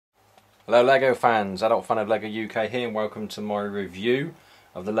Hello LEGO fans, Adult Fan of LEGO UK here, and welcome to my review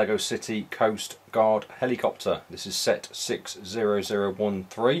of the LEGO City Coast Guard helicopter. This is set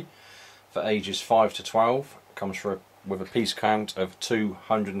 60013 for ages 5 to 12. It comes with a piece count of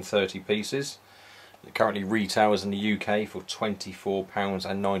 230 pieces. It currently retails in the UK for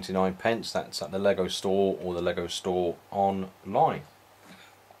 £24.99. That's at the LEGO Store or the LEGO Store online.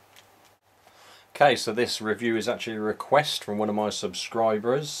 Okay, so this review is actually a request from one of my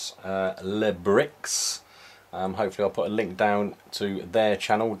subscribers, LBrix. Hopefully I'll put a link down to their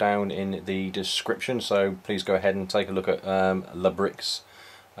channel down in the description, so please go ahead and take a look at LBrix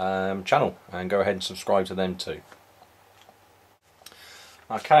channel and go ahead and subscribe to them too.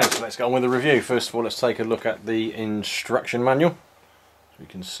 Okay, so let's get on with the review. First of all, let's take a look at the instruction manual. So we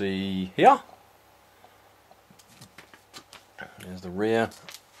can see here, there's the rear.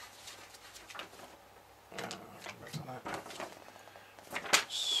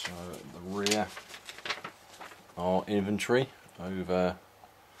 So the rear, our inventory over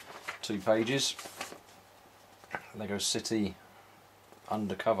 2 pages. LEGO City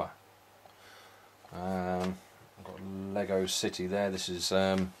undercover. I've got LEGO City there. This is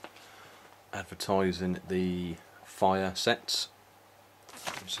advertising the fire sets.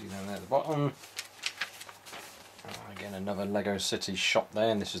 You can see down there at the bottom. Again, another LEGO City shop there,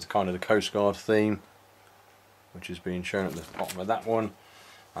 and this is kind of the Coast Guard theme, which is being shown at the bottom of that one.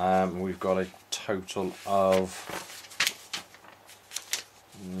 We've got a total of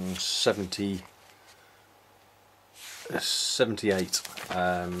 78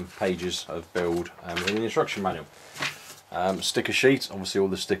 pages of build in the instruction manual. Sticker sheet, obviously all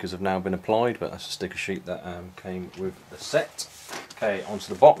the stickers have now been applied, but that's a sticker sheet that came with the set. Okay,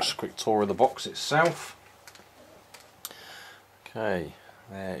 onto the box, quick tour of the box itself. Okay,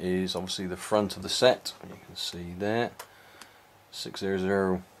 there is obviously the front of the set, you can see there,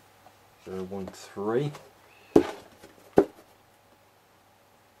 60013.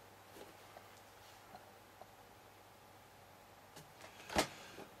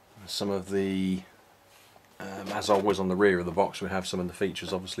 Some of the, as always on the rear of the box, we have some of the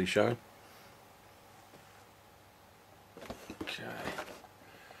features obviously shown.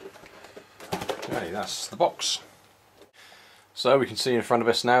 Okay, that's the box. So we can see in front of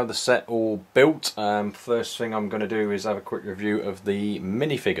us now the set all built. First thing I'm going to do is have a quick review of the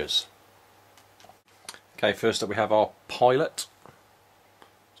minifigures. Okay, first up we have our pilot.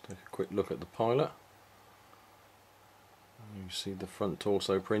 Let's take a quick look at the pilot. You see the front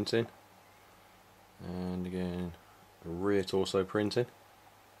torso printing, and again the rear torso printing.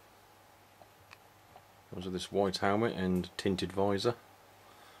 Comes with this white helmet and tinted visor.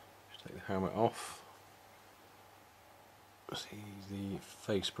 Just take the helmet off. See the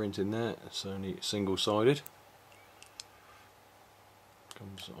face print in there, it's only single-sided.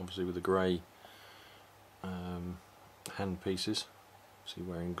 Comes obviously with the grey hand pieces. See,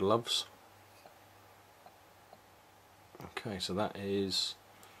 wearing gloves. Okay, so that's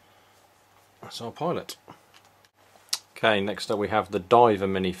our pilot. Okay, next up we have the diver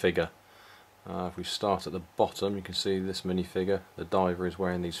minifigure. If we start at the bottom, you can see this minifigure. The diver is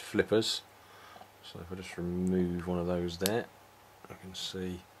wearing these flippers. So if I just remove one of those there, I can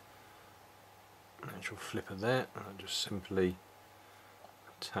see an actual flipper there, and that just simply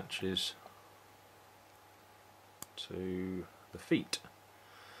attaches to the feet.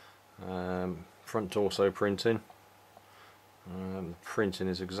 Front torso printing. The printing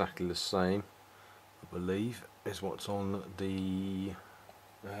is exactly the same, I believe, is what's on the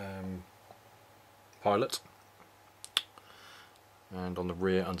pilot. And on the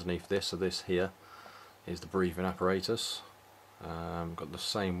rear underneath this, so this here is the breathing apparatus. Got the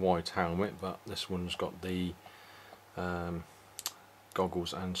same white helmet, but this one's got the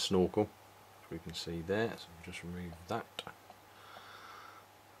goggles and snorkel, as we can see there. So we'll just remove that.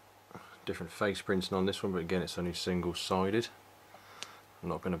 Different face printing on this one, but again it's only single-sided. I'm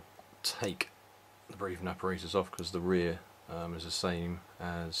not going to take the breathing apparatus off because the rear is the same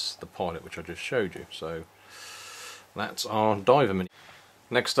as the pilot, which I just showed you. So that's our diver mini.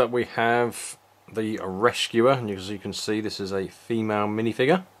 Next up we have the rescuer, and as you can see this is a female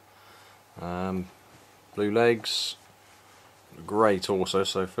minifigure. Blue legs, grey torso.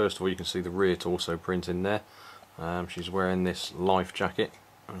 So first of all you can see the rear torso print in there. She's wearing this life jacket,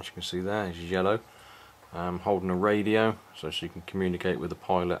 as you can see there, it's yellow. Holding a radio so she can communicate with the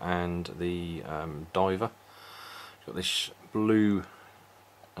pilot and the diver. She's got this blue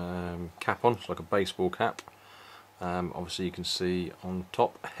cap on, it's like a baseball cap. Obviously you can see on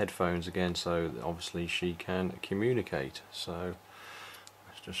top headphones again, so obviously she can communicate. So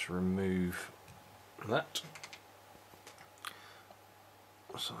let's just remove that.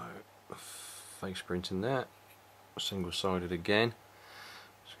 So face print in there, single sided again.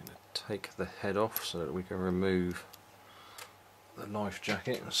 Just going to take the head off so that we can remove the life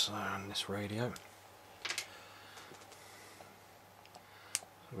jacket and this radio.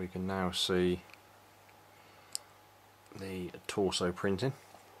 So we can now see the torso printing.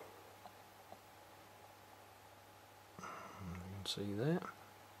 You can see there.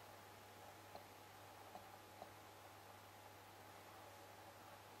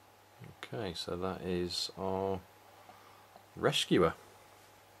 Okay, so that is our rescuer.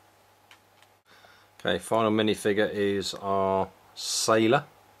 Okay, final minifigure is our sailor.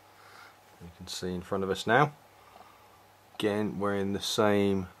 You can see in front of us now. Again, wearing the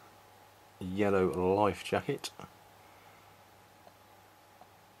same yellow life jacket.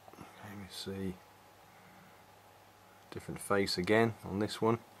 Okay, let me see. Different face again on this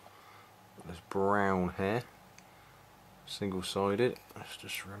one. There's brown hair. Single sided. Let's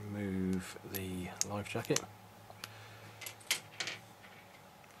just remove the life jacket.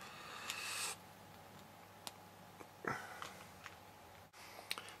 As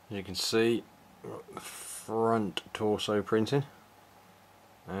you can see, front torso printing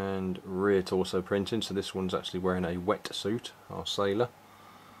and rear torso printing. So this one's actually wearing a wetsuit, our sailor.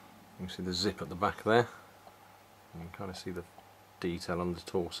 You can see the zip at the back there. You can kind of see the detail on the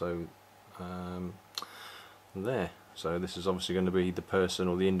torso there. So this is obviously going to be the person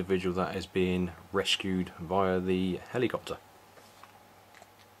or the individual that is being rescued via the helicopter.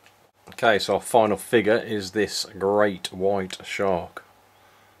 Okay, so our final figure is this great white shark.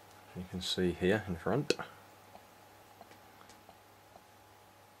 You can see here in front.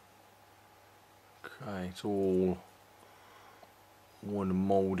 Okay, it's all one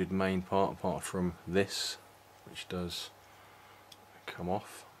moulded main part apart from this, which does come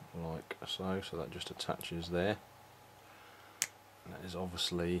off like so, so that just attaches there. And that is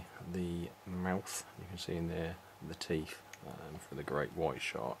obviously the mouth. You can see in there the teeth for the great white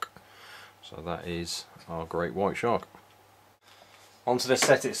shark. So that is our great white shark. Onto the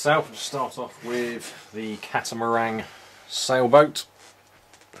set itself, we'll start off with the catamaran sailboat.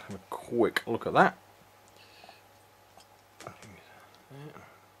 Have a quick look at that.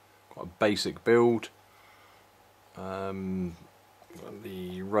 Quite a basic build. Got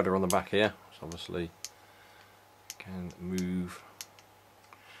the rudder on the back here, so obviously can move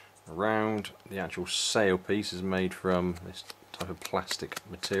around. The actual sail piece is made from this type of plastic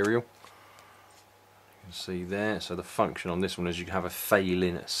material. You can see there. So the function on this one is you have a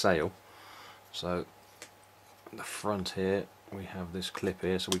fail-in sail. So at the front here we have this clip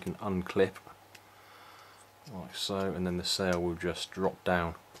here, so we can unclip like so, and then the sail will just drop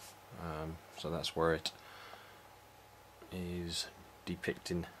down. So that's where it is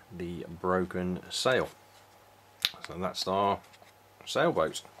depicting the broken sail. So that's our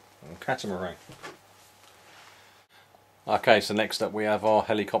sailboat or catamaran. Okay, so next up we have our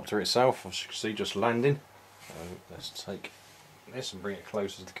helicopter itself, as you can see, just landing. So let's take this and bring it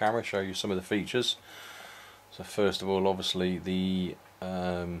closer to the camera, show you some of the features. So first of all, obviously the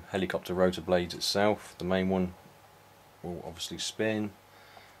helicopter rotor blades itself. The main one will obviously spin,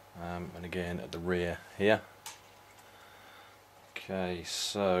 and again at the rear here. Okay,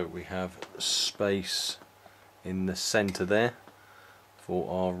 so we have space in the centre there for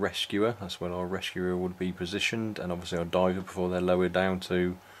our rescuer. That's where our rescuer would be positioned, and obviously our diver before they're lowered down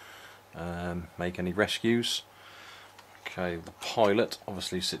to make any rescues. Okay, the pilot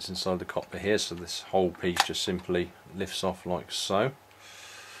obviously sits inside the cockpit here, so this whole piece just simply lifts off like so.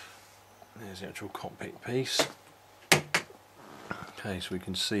 There's the actual cockpit piece. Okay, so we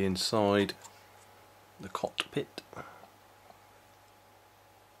can see inside the cockpit.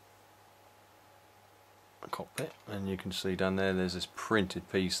 And you can see down there there's this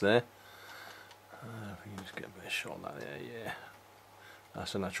printed piece there. If we can just get a bit of shot of that there, yeah.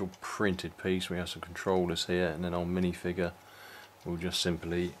 That's an actual printed piece. We have some controllers here, and then our minifigure will just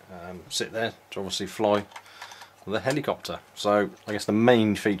simply sit there to obviously fly the helicopter. So I guess the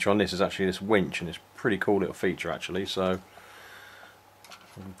main feature on this is actually this winch, and it's a pretty cool little feature actually. So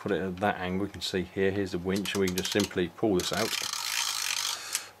we can put it at that angle. You can see here's the winch, and we can just simply pull this out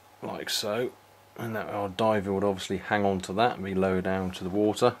like so. And that our diver would obviously hang on to that and be lowered down to the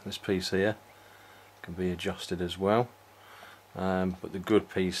water. This piece here can be adjusted as well. But the good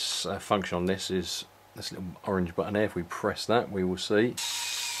piece function on this is this little orange button here. If we press that, we will see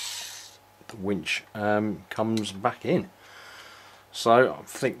the winch comes back in. So I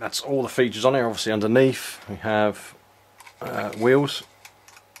think that's all the features on here. Obviously underneath we have wheels.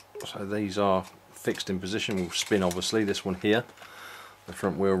 So these are fixed in position. We'll spin obviously. This one here. The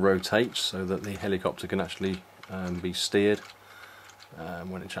front wheel rotates so that the helicopter can actually be steered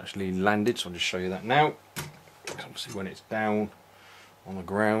when it's actually landed, so I'll just show you that now. Obviously when it's down on the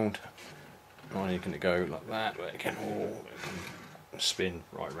ground, not only can it go like that, but it can spin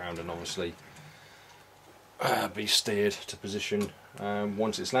right round and obviously be steered to position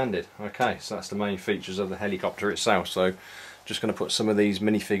once it's landed. Okay, so that's the main features of the helicopter itself. So just going to put some of these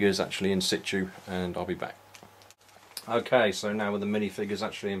minifigures actually in situ and I'll be back. Okay, so now with the minifigures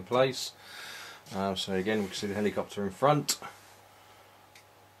actually in place, so again we can see the helicopter in front.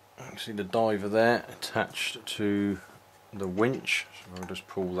 You can see the diver there attached to the winch, so I'll just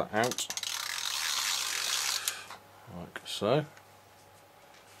pull that out like so. You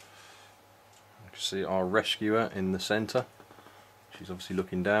can see our rescuer in the centre. She's obviously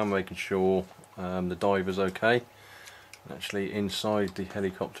looking down, making sure the diver's okay. And actually inside the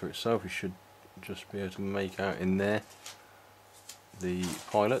helicopter itself, you should just be able to make out in there the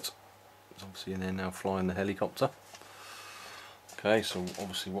pilot. He's obviously in there now flying the helicopter. Okay, so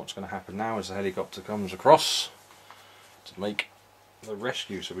obviously what's going to happen now is the helicopter comes across to make the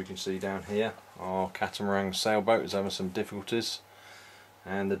rescue. So we can see down here our catamaran sailboat is having some difficulties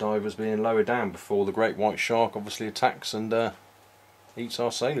and the diver's being lowered down before the great white shark obviously attacks and eats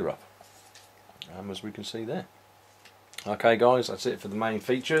our sailor up, as we can see there. Okay guys, that's it for the main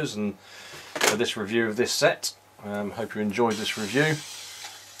features and for this review of this set. Hope you enjoyed this review.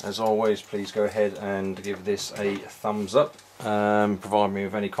 As always, please go ahead and give this a thumbs up. Provide me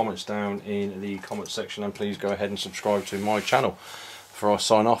with any comments down in the comments section, and please go ahead and subscribe to my channel. Before I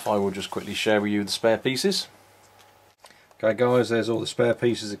sign off, I will just quickly share with you the spare pieces. Okay guys, there's all the spare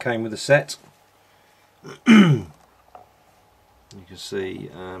pieces that came with the set. You can see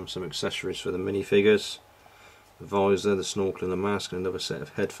some accessories for the minifigures, the visor, the snorkel and the mask, and another set of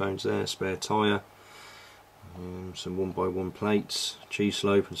headphones there, spare tyre, some 1x1 plates, cheese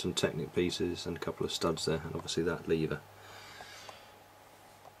slope and some Technic pieces and a couple of studs there, and obviously that lever.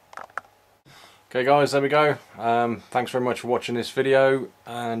 Okay guys, there we go. Thanks very much for watching this video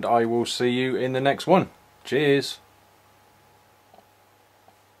and I will see you in the next one. Cheers!